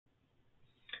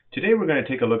Today we're going to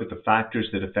take a look at the factors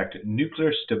that affect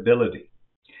nuclear stability.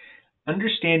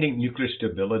 Understanding nuclear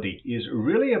stability is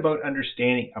really about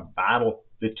understanding a battle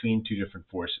between two different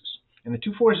forces. And the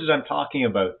two forces I'm talking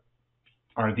about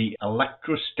are the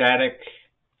electrostatic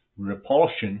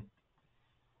repulsion,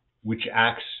 which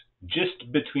acts just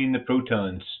between the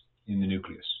protons in the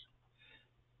nucleus,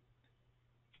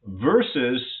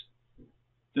 versus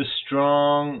the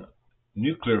strong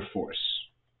nuclear force.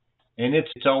 And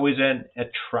it's always an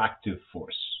attractive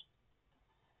force.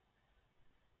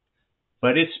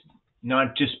 But it's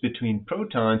not just between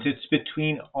protons, it's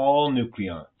between all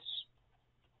nucleons.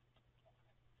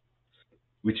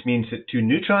 Which means that two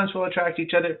neutrons will attract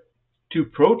each other, two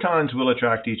protons will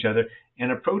attract each other,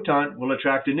 and a proton will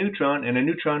attract a neutron, and a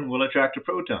neutron will attract a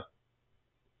proton.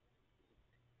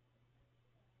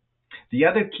 The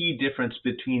other key difference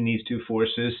between these two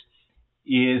forces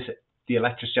is the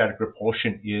electrostatic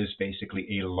repulsion is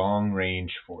basically a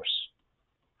long-range force,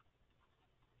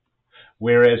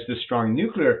 whereas the strong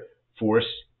nuclear force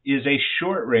is a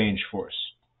short-range force.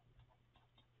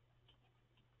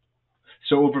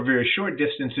 So over very short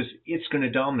distances, it's going to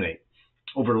dominate.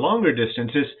 Over longer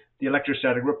distances, the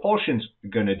electrostatic repulsion is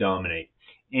going to dominate.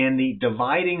 And the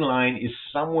dividing line is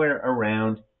somewhere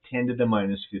around 10 to the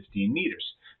minus 15 meters.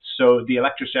 So the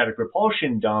electrostatic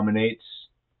repulsion dominates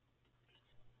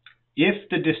if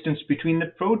the distance between the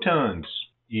protons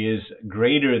is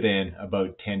greater than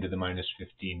about 10 to the minus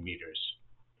 15 meters.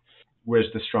 Whereas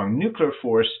the strong nuclear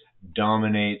force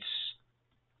dominates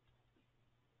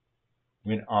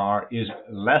when R is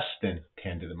less than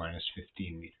 10 to the minus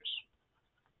 15 meters.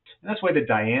 And that's why the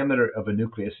diameter of a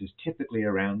nucleus is typically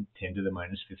around 10 to the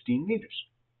minus 15 meters.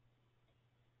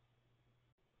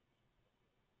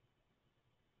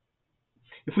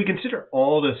 If we consider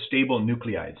all the stable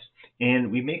nuclides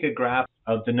and we make a graph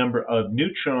of the number of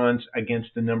neutrons against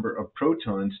the number of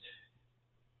protons,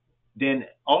 then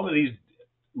all of these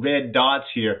red dots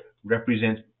here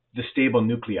represent the stable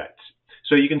nuclides.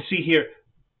 So you can see here,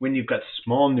 when you've got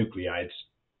small nuclides,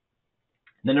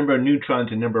 the number of neutrons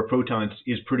and number of protons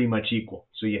is pretty much equal.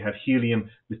 So you have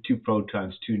helium with 2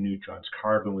 protons, 2 neutrons,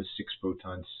 carbon with 6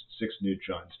 protons, 6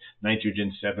 neutrons,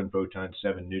 nitrogen, 7 protons,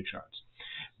 7 neutrons.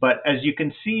 But as you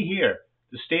can see here,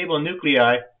 the stable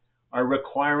nuclei are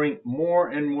requiring more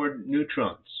and more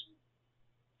neutrons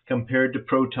compared to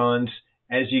protons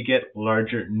as you get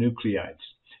larger nuclides.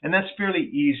 And that's fairly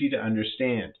easy to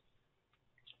understand.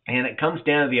 And it comes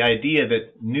down to the idea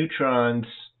that neutrons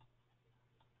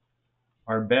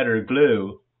are better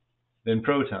glue than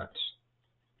protons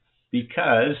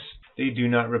because they do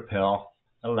not repel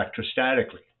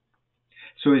electrostatically.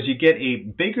 So as you get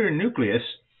a bigger nucleus,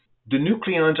 the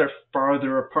nucleons are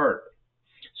farther apart.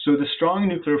 So the strong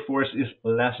nuclear force is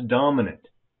less dominant.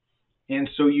 And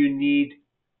so you need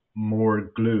more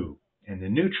glue. And the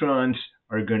neutrons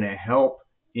are going to help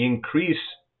increase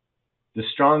the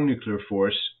strong nuclear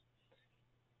force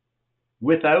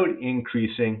without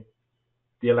increasing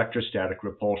the electrostatic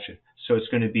repulsion. So it's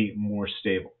going to be more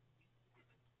stable.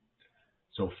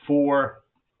 So for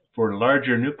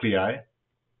larger nuclei,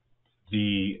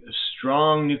 the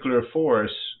strong nuclear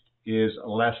force is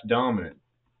less dominant.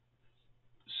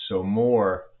 So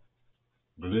more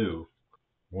glue,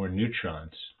 more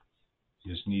neutrons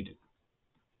is needed.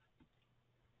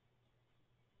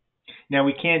 Now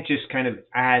we can't just kind of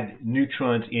add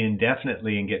neutrons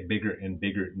indefinitely and get bigger and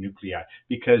bigger nuclei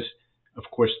because, of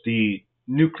course, the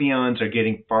nucleons are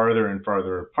getting farther and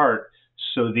farther apart.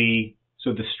 So the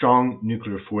strong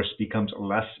nuclear force becomes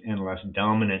less and less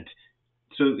dominant.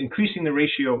 So increasing the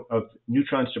ratio of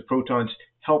neutrons to protons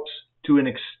helps to an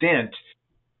extent,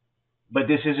 but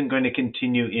this isn't going to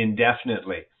continue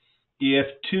indefinitely. If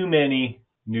too many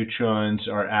neutrons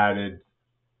are added,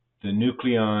 the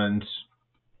nucleons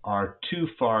are too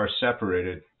far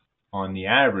separated on the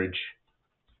average,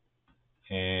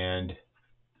 and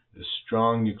the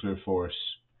strong nuclear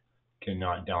force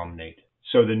cannot dominate.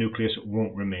 So the nucleus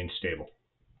won't remain stable.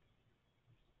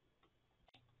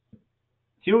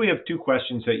 Here we have 2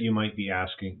 questions that you might be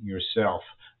asking yourself.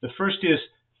 The first is,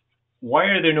 why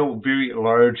are there no very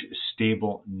large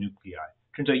stable nuclei?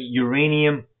 Turns out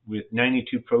uranium with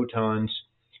 92 protons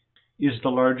is the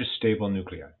largest stable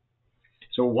nuclei.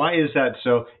 So why is that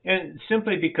so? And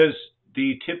simply because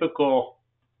the typical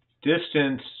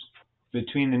distance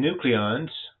between the nucleons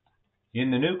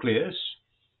in the nucleus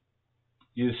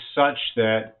is such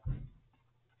that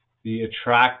the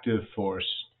attractive force,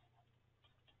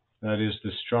 that is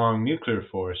the strong nuclear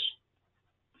force,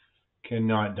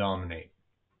 cannot dominate.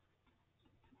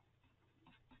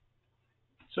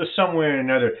 So somewhere or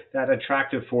another, that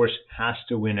attractive force has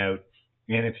to win out.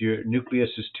 And if your nucleus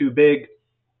is too big,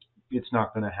 it's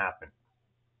not going to happen.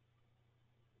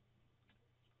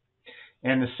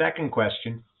 And the second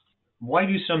question, why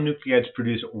do some nuclides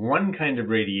produce one kind of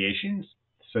radiation,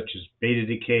 such as beta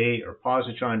decay or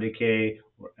positron decay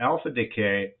or alpha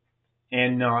decay,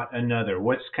 and not another?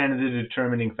 What's kind of the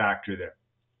determining factor there?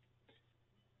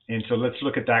 And so let's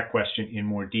look at that question in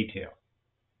more detail.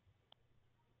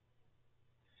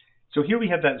 So here we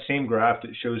have that same graph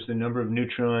that shows the number of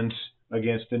neutrons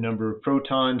against the number of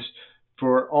protons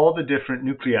for all the different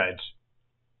nuclides.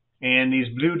 And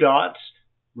these blue dots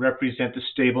represent the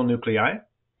stable nuclei.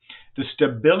 The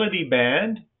stability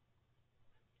band,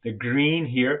 the green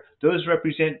here, those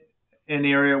represent an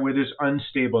area where there's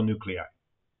unstable nuclei.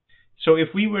 So if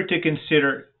we were to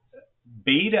consider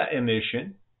beta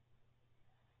emission,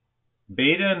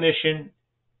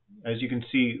 as you can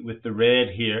see with the red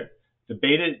here, the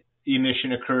beta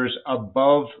emission occurs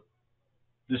above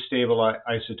the stable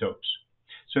isotopes.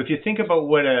 So if you think about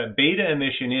what a beta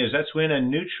emission is, that's when a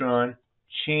neutron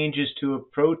changes to a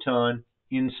proton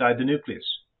inside the nucleus.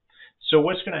 So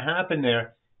what's going to happen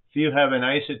there, if you have an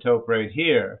isotope right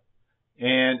here,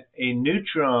 and a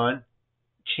neutron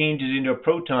changes into a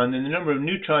proton, then the number of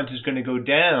neutrons is going to go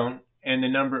down, and the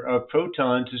number of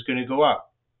protons is going to go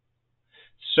up.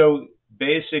 So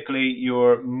basically,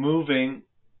 you're moving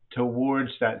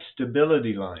towards that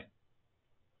stability line.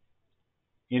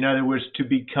 In other words, to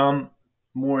become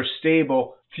more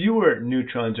stable, fewer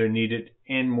neutrons are needed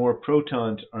and more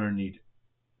protons are needed.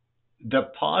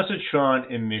 The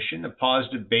positron emission, the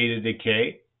positive beta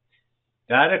decay,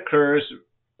 that occurs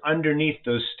underneath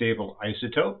those stable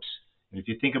isotopes. And if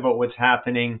you think about what's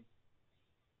happening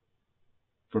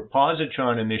for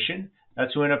positron emission,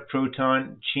 that's when a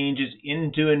proton changes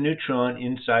into a neutron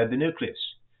inside the nucleus.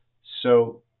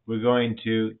 So we're going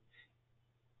to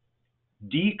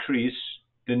decrease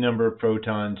the number of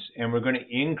protons and we're going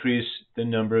to increase the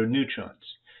number of neutrons.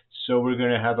 So we're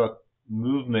going to have a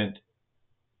movement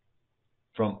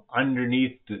from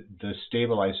underneath the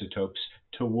stable isotopes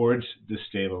towards the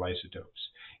stable isotopes.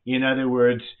 In other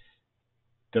words,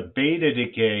 the beta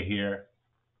decay here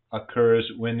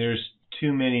occurs when there's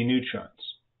too many neutrons.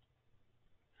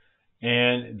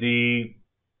 And the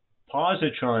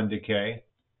positron decay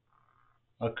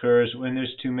occurs when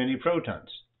there's too many protons.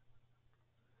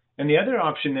 And the other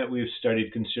option that we've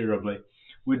studied considerably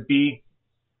would be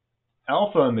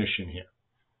alpha emission here.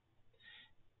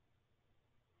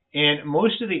 And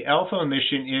most of the alpha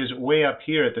emission is way up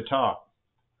here at the top.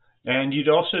 And you'd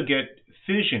also get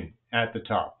fission at the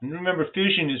top. And remember,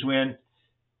 fission is when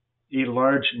a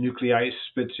large nuclei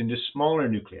splits into smaller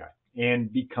nuclei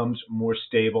and becomes more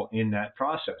stable in that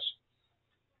process.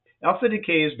 Alpha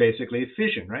decay is basically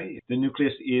fission, right? The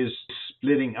nucleus is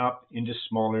splitting up into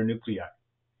smaller nuclei.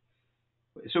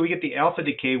 So we get the alpha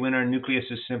decay when our nucleus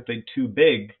is simply too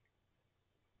big,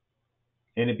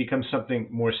 and it becomes something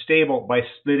more stable by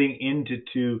splitting into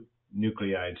two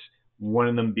nucleides, one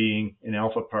of them being an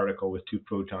alpha particle with two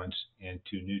protons and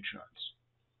two neutrons.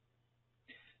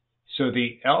 So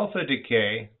the alpha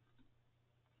decay,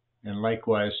 and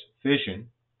likewise fission,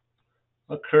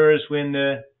 occurs when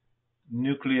the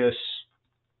nucleus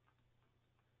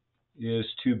is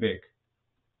too big.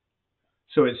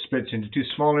 So it splits into two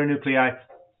smaller nuclei,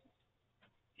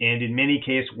 and in many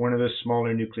cases, one of those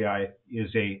smaller nuclei is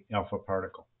an alpha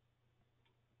particle.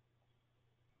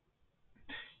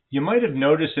 You might have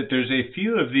noticed that there's a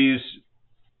few of these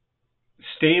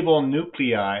stable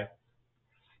nuclei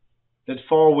that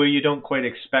fall where you don't quite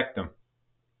expect them.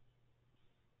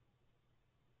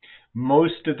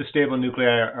 Most of the stable nuclei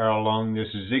are along this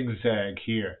zigzag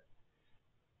here.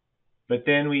 But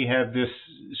then we have this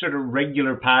sort of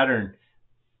regular pattern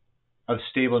of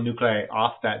stable nuclei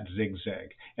off that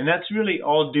zigzag. And that's really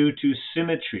all due to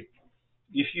symmetry.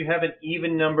 If you have an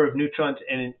even number of neutrons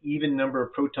and an even number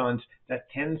of protons,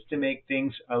 that tends to make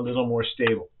things a little more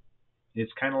stable.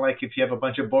 It's kind of like if you have a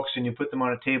bunch of books and you put them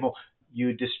on a table,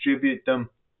 you distribute them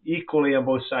equally on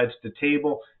both sides of the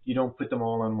table. You don't put them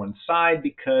all on one side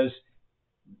because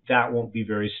that won't be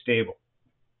very stable.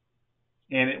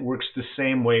 And it works the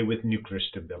same way with nuclear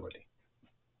stability.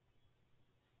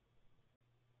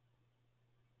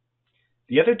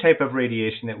 The other type of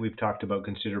radiation that we've talked about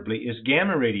considerably is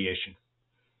gamma radiation.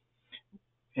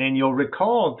 And you'll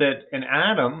recall that an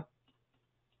atom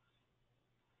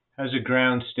has a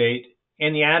ground state,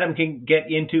 and the atom can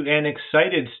get into an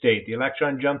excited state. The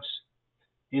electron jumps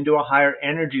into a higher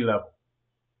energy level.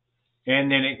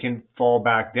 And then it can fall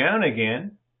back down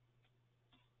again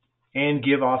and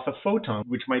give off a photon,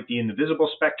 which might be in the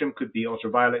visible spectrum, could be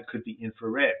ultraviolet, could be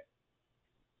infrared.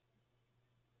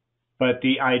 But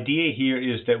the idea here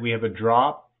is that we have a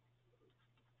drop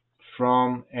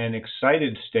from an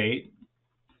excited state,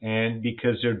 and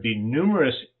because there'd be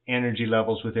numerous energy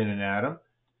levels within an atom,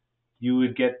 you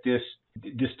would get this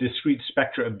discrete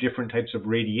spectra of different types of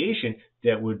radiation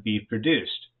that would be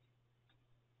produced.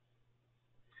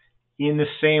 In the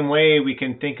same way, we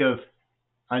can think of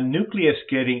a nucleus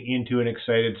getting into an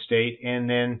excited state and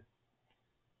then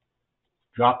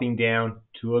dropping down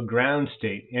to a ground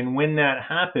state. And when that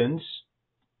happens,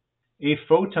 a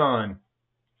photon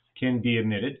can be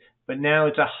emitted, but now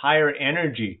it's a higher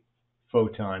energy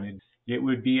photon. It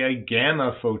would be a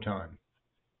gamma photon.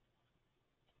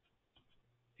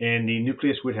 And the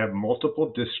nucleus would have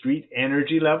multiple discrete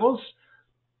energy levels,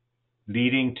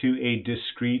 leading to a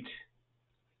discrete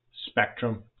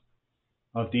spectrum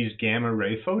of these gamma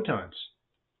ray photons,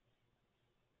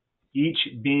 each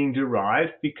being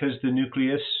derived because the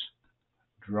nucleus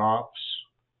drops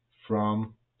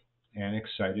from an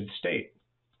excited state.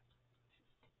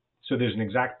 So there's an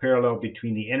exact parallel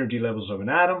between the energy levels of an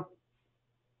atom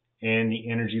and the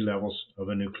energy levels of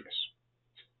a nucleus.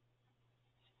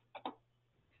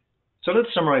 So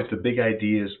let's summarize the big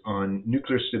ideas on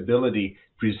nuclear stability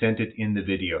presented in the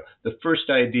video. The first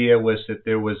idea was that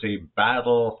there was a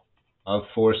battle of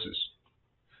forces.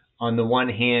 On the one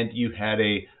hand, you had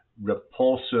a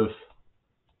repulsive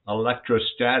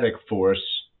electrostatic force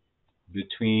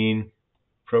between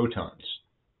protons.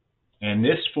 And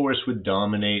this force would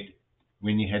dominate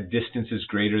when you had distances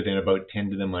greater than about 10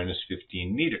 to the minus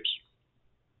 15 meters.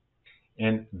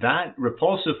 And that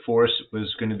repulsive force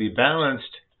was going to be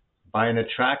balanced by an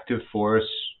attractive force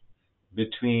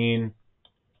between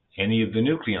any of the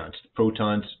nucleons, the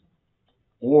protons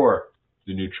or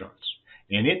the neutrons.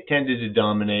 And it tended to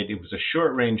dominate. It was a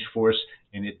short-range force,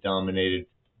 and it dominated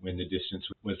when the distance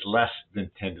was less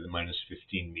than 10 to the minus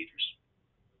 15 meters.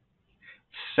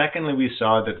 Secondly, we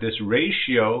saw that this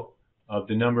ratio of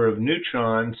the number of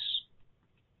neutrons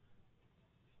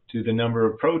to the number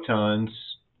of protons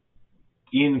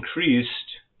increased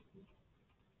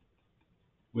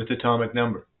with atomic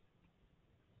number.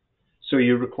 So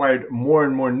you required more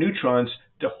and more neutrons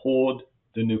to hold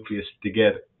the nucleus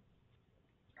together.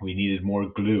 We needed more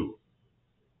glue.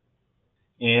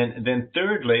 And then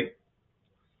thirdly,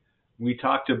 we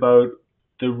talked about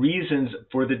the reasons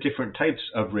for the different types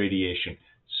of radiation.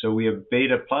 So we have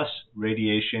beta plus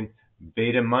radiation,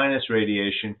 beta minus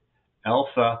radiation,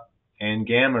 alpha and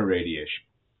gamma radiation.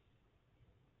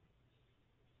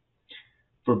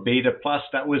 For beta plus,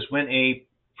 that was when a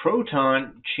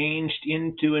proton changed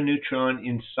into a neutron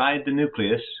inside the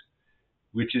nucleus,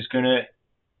 which is going to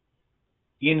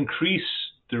increase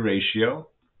the ratio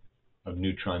of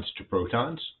neutrons to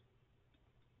protons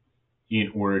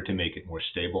in order to make it more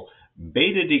stable.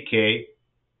 Beta decay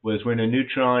was when a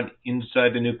neutron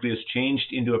inside the nucleus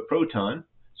changed into a proton,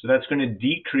 so that's going to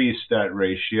decrease that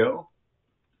ratio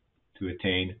to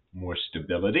attain more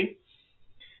stability.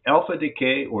 Alpha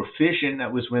decay or fission,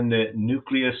 that was when the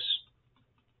nucleus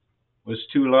was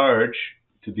too large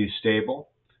to be stable,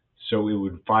 so it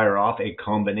would fire off a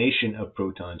combination of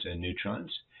protons and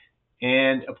neutrons.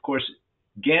 And of course,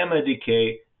 gamma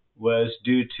decay was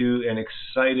due to an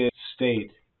excited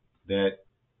state that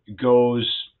goes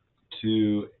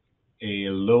to a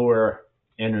lower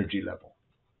energy level.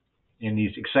 In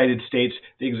these excited states,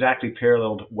 they exactly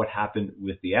paralleled what happened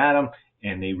with the atom,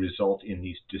 and they result in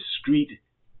these discrete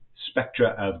spectra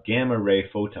of gamma ray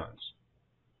photons.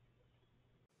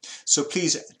 So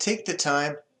please take the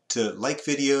time to like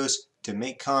videos, to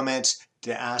make comments,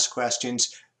 to ask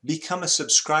questions, become a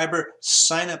subscriber,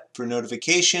 sign up for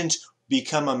notifications,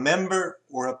 become a member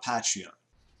or a Patreon.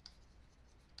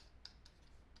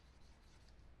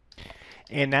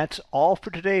 And that's all for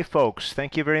today, folks.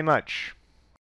 Thank you very much.